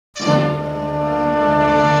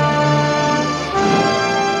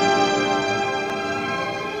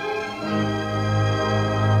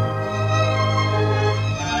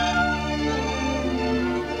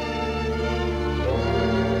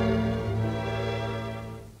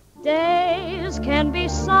Days can be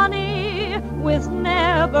sunny with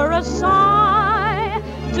never a sigh.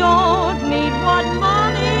 Don't need what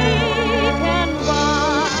money can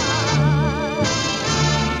buy.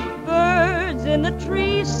 Birds in the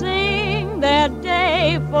trees sing their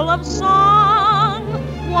day full of song.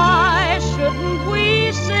 Why shouldn't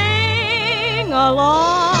we sing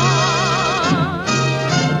along?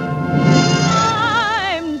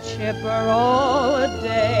 I'm chipper all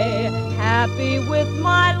day, happy with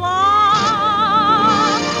my lot.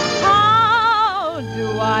 How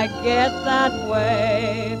do I get that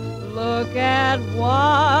way? Look at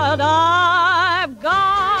what I've got.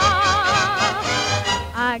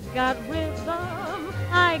 I got rhythm,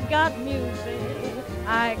 I got music,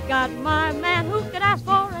 I got my man who could ask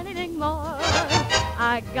for anything more.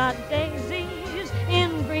 I got daisies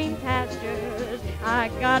in green pastures, I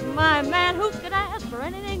got my man who could ask for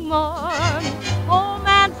anything more. Old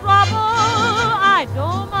man Trouble, I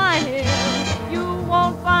don't mind him, you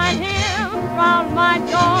won't find him round my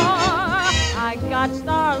door. I got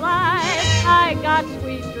starlight, I got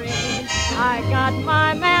sweet dreams, I got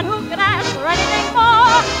my man who could ask for anything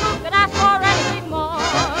more, who could ask for anything more.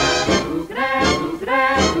 Who could ask, who could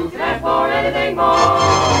ask, who could ask for anything more?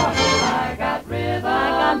 I got rhythm, I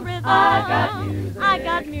got music, I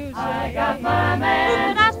got music, I got my man who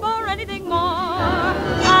could ask for anything more.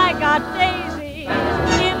 I got daisies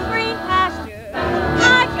in green pastures,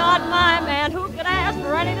 I got my man who could ask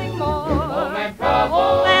for anything more.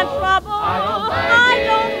 Old man Trouble, I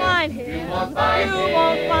don't mind him, you won't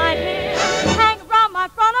find him hanging from my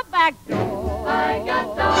front or back door. I got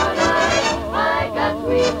starlight, I got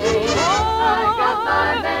sweet dreams, I got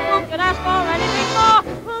my man who could ask for anything more,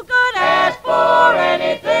 who could ask for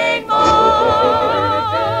anything more.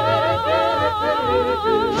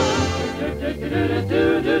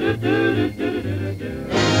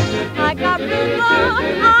 I got rhythm,